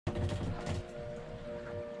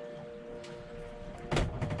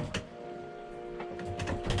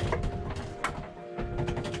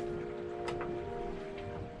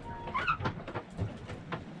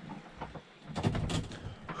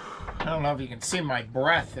don't know if you can see my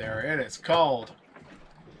breath there. It is cold.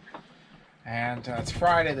 And it's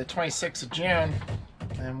Friday the 26th of June.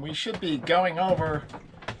 And we should be going over,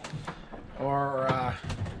 or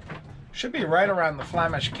should be right around the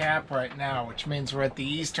Flemish Cap right now, which means we're at the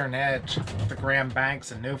eastern edge of the Grand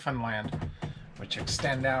Banks in Newfoundland, which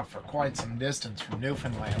extend out for quite some distance from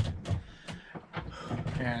Newfoundland.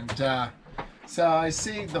 And so I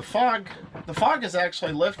see the fog is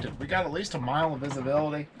actually lifted. We got at least a mile of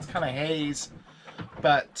visibility. It's kind of haze,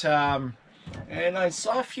 but and I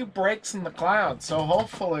saw a few breaks in the clouds, so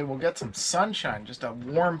hopefully we'll get some sunshine just to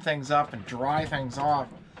warm things up and dry things off,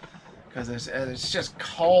 because it's just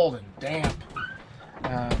cold and damp.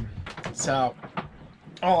 So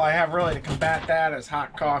all I have really to combat that is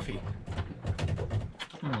hot coffee.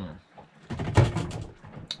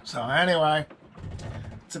 So anyway,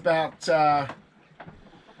 it's about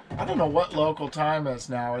I don't know what local time is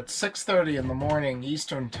now. It's 6:30 in the morning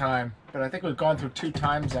Eastern time, but I think we've gone through 2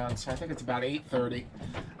 time zones, so I think it's about 8:30.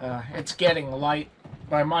 It's getting light.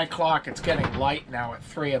 By my clock, it's getting light now at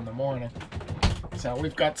 3 in the morning. So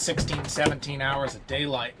we've got 16, 17 hours of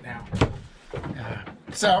daylight now.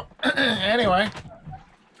 So anyway,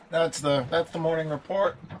 that's the morning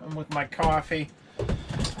report. I'm with my coffee,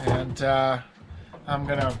 and I'm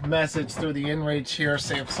gonna message through the inReach here,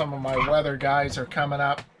 see if some of my weather guys are coming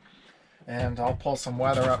up, and I'll pull some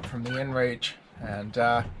weather up from the inReach, and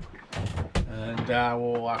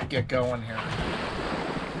we'll get going here.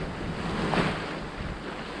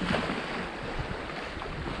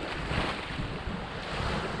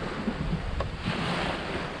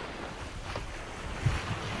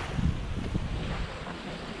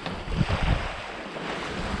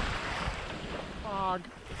 Fog.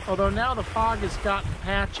 Although now the fog has gotten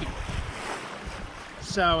patchy,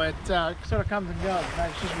 so it sort of comes and goes.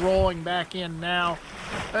 It's just rolling back in now,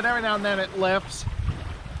 but every now and then it lifts.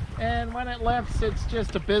 And when it lifts, it's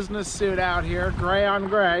just a business suit out here, gray on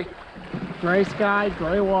gray. Gray sky,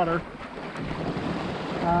 gray water.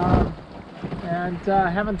 And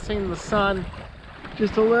haven't seen the sun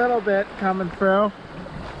just a little bit coming through.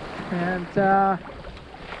 And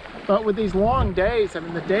but with these long days, I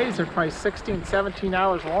mean, the days are probably 16, 17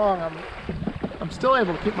 hours long. I'm still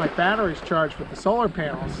able to keep my batteries charged with the solar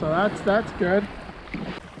panels, so that's good.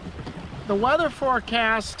 The weather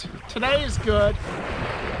forecast today is good.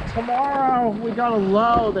 Tomorrow we got a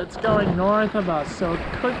low that's going north of us, so it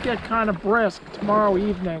could get kind of brisk tomorrow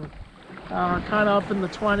evening, kind of up in the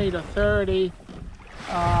 20 to 30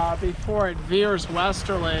 before it veers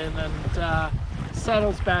westerly and then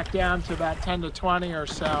settles back down to about 10 to 20 or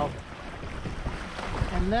so.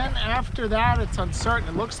 And then after that, it's uncertain.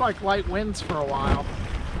 It looks like light winds for a while,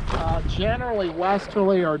 generally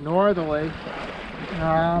westerly or northerly.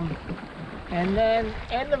 And then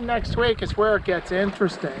end of next week is where it gets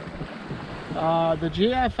interesting. The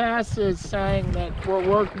GFS is saying that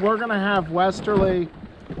we're going to have westerly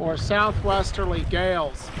or southwesterly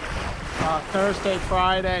gales Thursday,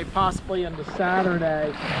 Friday, possibly into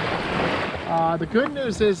Saturday. The good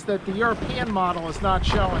news is that the European model is not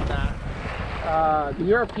showing that. The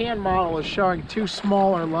European model is showing 2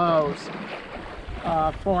 smaller lows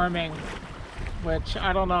forming, which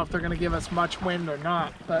I don't know if they're going to give us much wind or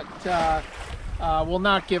not, but will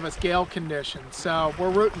not give us gale conditions. So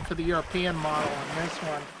we're rooting for the European model on this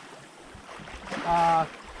one.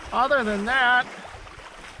 Other than that,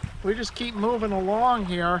 we just keep moving along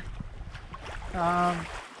here.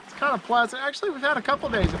 It's kind of pleasant. Actually, we've had a couple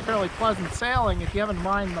days of fairly pleasant sailing if you have in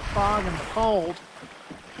mind the fog and the cold.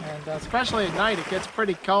 And especially at night, it gets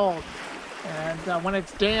pretty cold. And when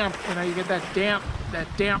it's damp, you know, you get that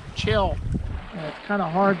damp chill. And it's kind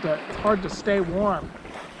of hard to stay warm.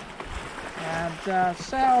 And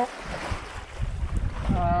so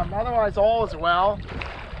otherwise all is well.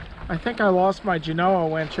 I think I lost my Genoa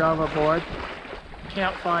winch overboard.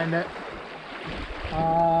 Can't find it.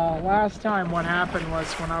 Last time what happened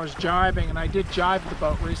was when I was jibing, and I did jibe the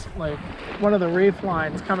boat recently, one of the reef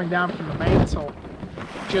lines coming down from the mainsail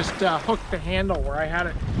just hooked the handle where I had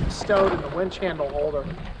it stowed in the winch handle holder.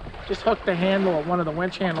 Just hooked the handle of one of the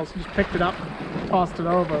winch handles and just picked it up and tossed it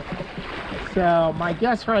over. So my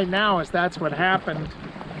guess right now is that's what happened,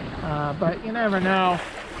 but you never know.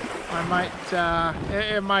 I might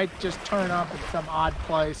it might just turn up in some odd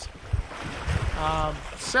place.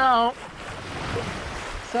 So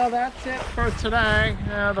that's it for today.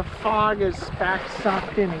 The fog is back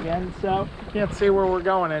sucked in again, so you can't see where we're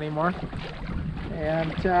going anymore.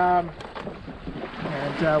 And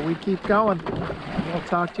we keep going. We'll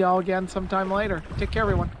talk to y'all again sometime later. Take care,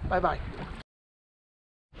 everyone. Bye-bye.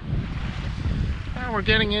 Now we're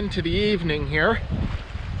getting into the evening here.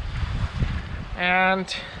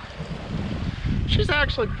 And she's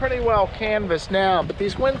actually pretty well canvassed now, but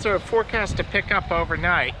these winds are forecast to pick up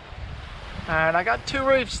overnight. And I got 2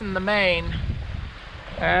 reefs in the main,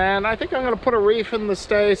 and I think I'm going to put a reef in the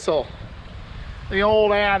staysail. The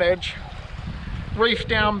old adage, reef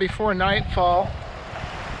down before nightfall,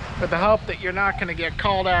 with the hope that you're not going to get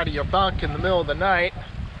called out of your bunk in the middle of the night.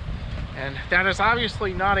 And that is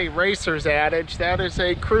obviously not a racer's adage, that is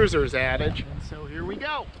a cruiser's adage. And so here we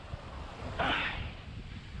go.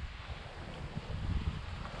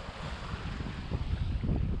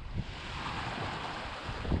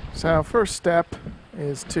 So first step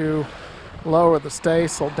is to lower the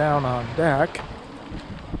staysail down on deck.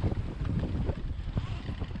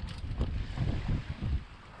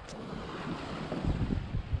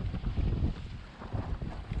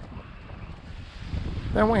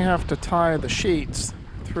 Then we have to tie the sheets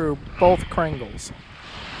through both cringles,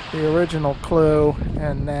 the original clew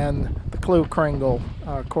and then the clew cringle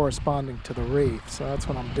corresponding to the reef. So that's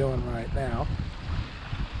what I'm doing right now.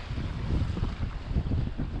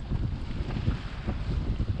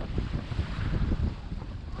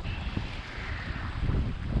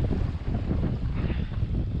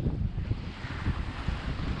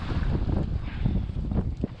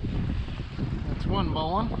 That's one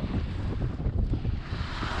bowline.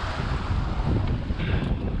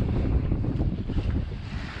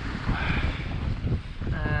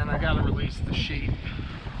 And I gotta release the sheet.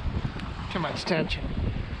 Too much tension.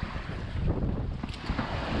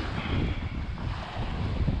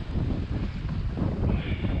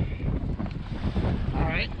 All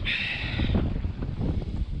right.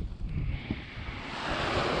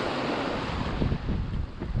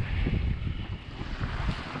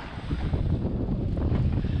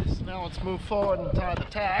 So now let's move forward and tie the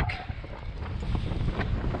tack.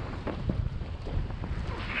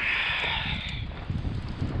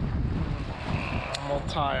 We'll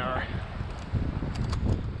tie our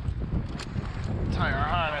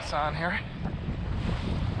harness on here.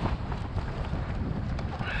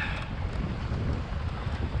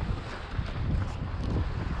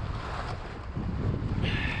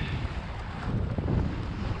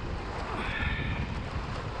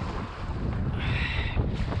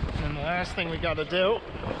 And the last thing we got to do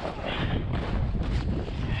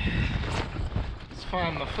is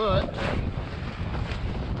find the foot,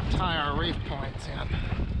 tie our reef points in.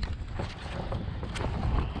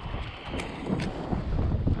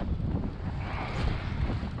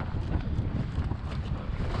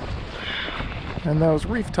 And those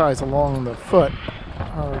reef ties along the foot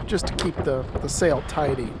are just to keep the sail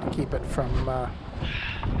tidy, to keep it from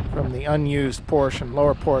the unused portion,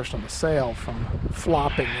 lower portion of the sail from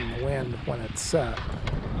flopping in the wind when it's set.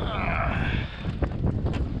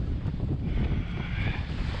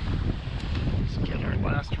 Let's get our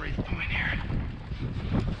last reef point here.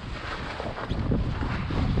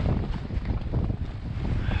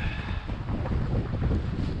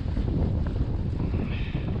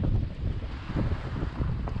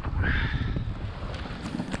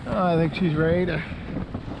 Oh, I think she's ready to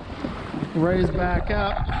raise back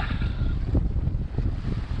up.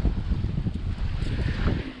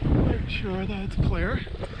 Make sure that's clear.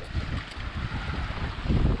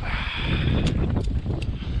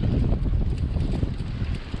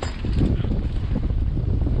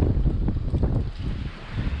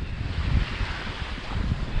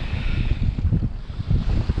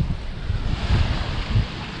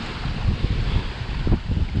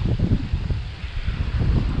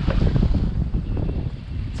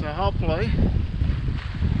 Hopefully,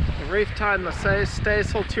 the reef tied in the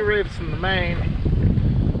staysail, 2 reefs in the main,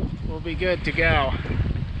 will be good to go.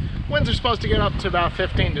 Winds are supposed to get up to about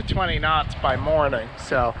 15 to 20 knots by morning,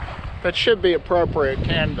 so that should be appropriate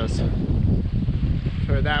canvas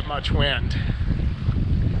for that much wind.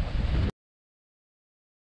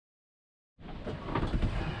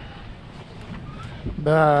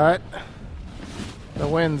 But the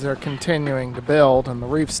winds are continuing to build, and the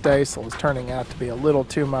reef staysail is turning out to be a little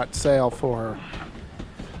too much sail for her.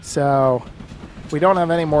 So we don't have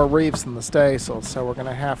any more reefs in the staysail, so we're going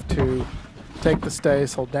to have to take the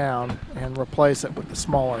staysail down and replace it with the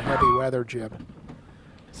smaller heavy weather jib.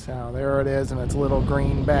 So there it is in its little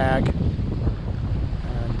green bag,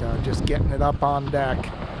 and just getting it up on deck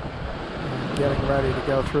and getting ready to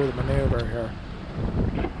go through the maneuver here.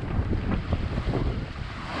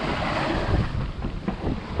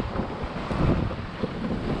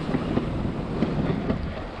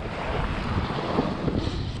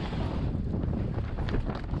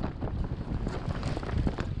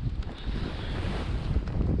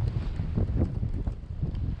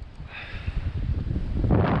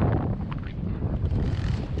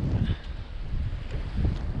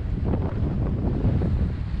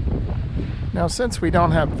 Now, since we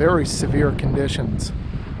don't have very severe conditions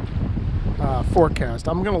forecast,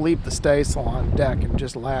 I'm going to leave the staysail on deck and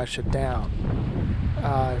just lash it down.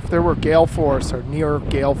 If there were gale force or near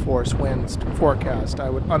gale force winds forecast,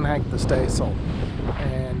 I would unhank the staysail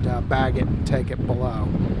and bag it and take it below.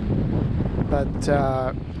 But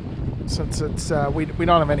since it's we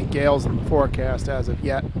don't have any gales in the forecast as of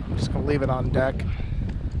yet, I'm just going to leave it on deck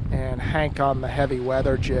and hank on the heavy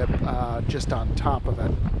weather jib just on top of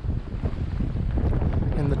it.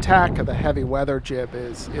 And the tack of the heavy weather jib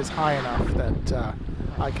is high enough that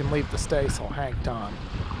I can leave the staysail hanked on.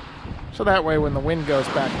 So that way when the wind goes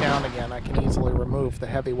back down again, I can easily remove the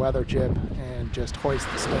heavy weather jib and just hoist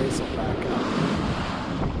the staysail back up.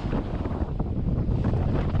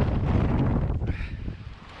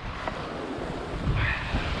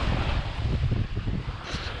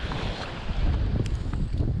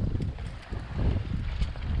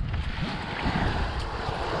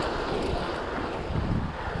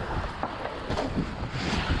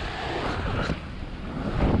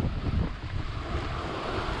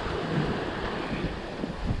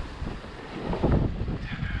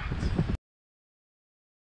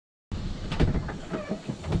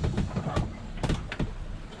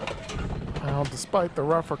 Well, despite the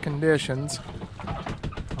rougher conditions,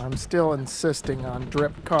 I'm still insisting on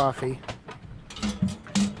drip coffee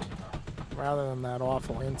rather than that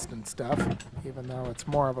awful instant stuff, even though it's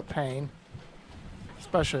more of a pain,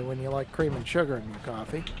 especially when you like cream and sugar in your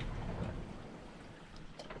coffee.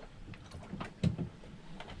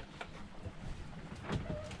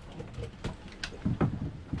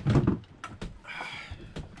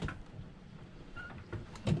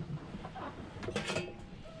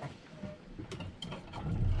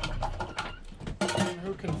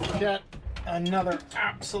 Who can forget another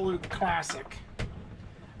absolute classic?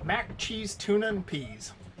 Mac cheese, tuna, and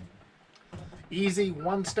peas. Easy,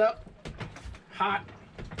 one step, hot,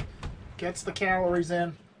 gets the calories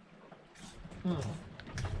in.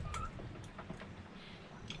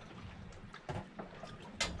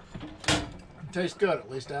 Tastes good, at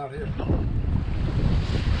least out here.